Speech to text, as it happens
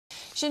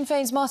Sinn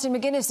Féin's Martin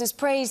McGuinness has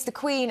praised the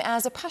Queen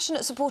as a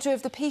passionate supporter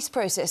of the peace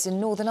process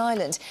in Northern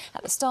Ireland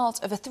at the start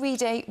of a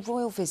 3-day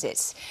royal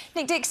visit.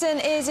 Nick Dixon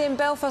is in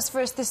Belfast for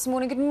us this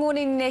morning. Good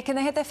morning, Nick. And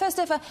they had their first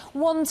ever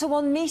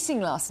one-to-one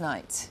meeting last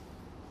night.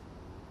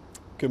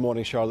 Good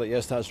morning, Charlotte.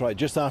 Yes, that's right.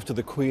 Just after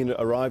the Queen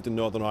arrived in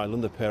Northern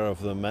Ireland, the pair of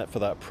them met for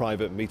that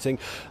private meeting.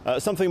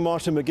 Something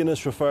Martin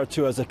McGuinness referred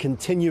to as a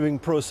continuing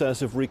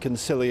process of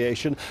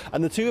reconciliation.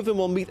 And the two of them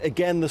will meet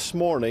again this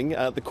morning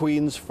at the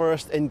Queen's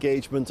first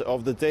engagement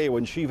of the day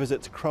when she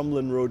visits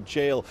Crumlin Road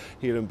Jail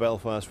here in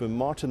Belfast, when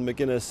Martin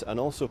McGuinness and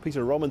also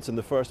Peter Robinson,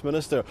 the First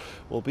Minister,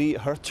 will be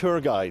her tour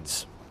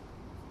guides.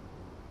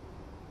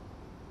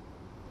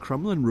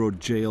 Crumlin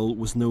Road Jail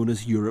was known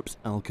as Europe's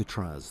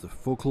Alcatraz, the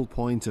focal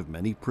point of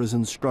many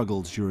prison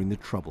struggles during the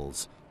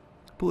Troubles.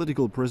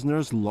 Political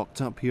prisoners locked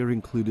up here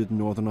included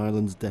Northern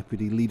Ireland's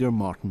Deputy Leader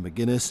Martin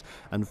McGuinness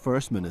and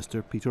First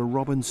Minister Peter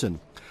Robinson.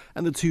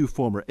 And the two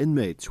former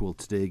inmates will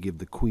today give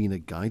the Queen a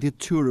guided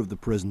tour of the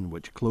prison,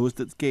 which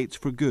closed its gates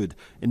for good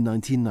in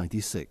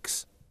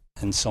 1996.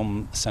 In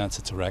some sense,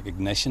 it's a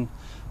recognition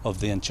of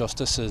the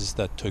injustices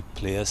that took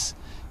place,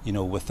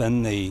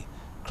 within the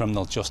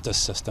criminal justice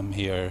system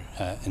here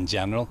in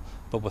general,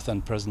 but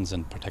within prisons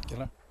in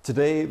particular.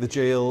 Today, the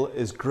jail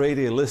is Grade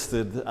A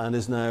listed and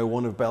is now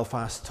one of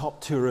Belfast's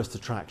top tourist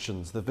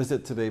attractions. The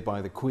visit today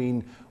by the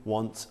Queen,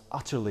 once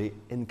utterly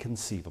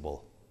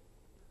inconceivable.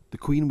 The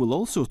Queen will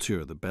also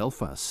tour the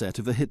Belfast set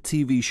of the hit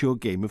TV show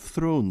Game of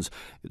Thrones.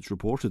 It's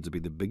reported to be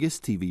the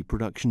biggest TV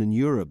production in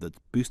Europe that's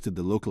boosted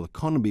the local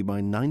economy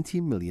by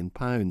 £90 million.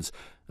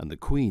 And the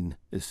Queen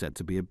is said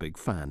to be a big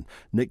fan.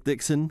 Nick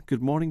Dixon,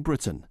 Good Morning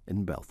Britain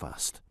in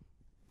Belfast.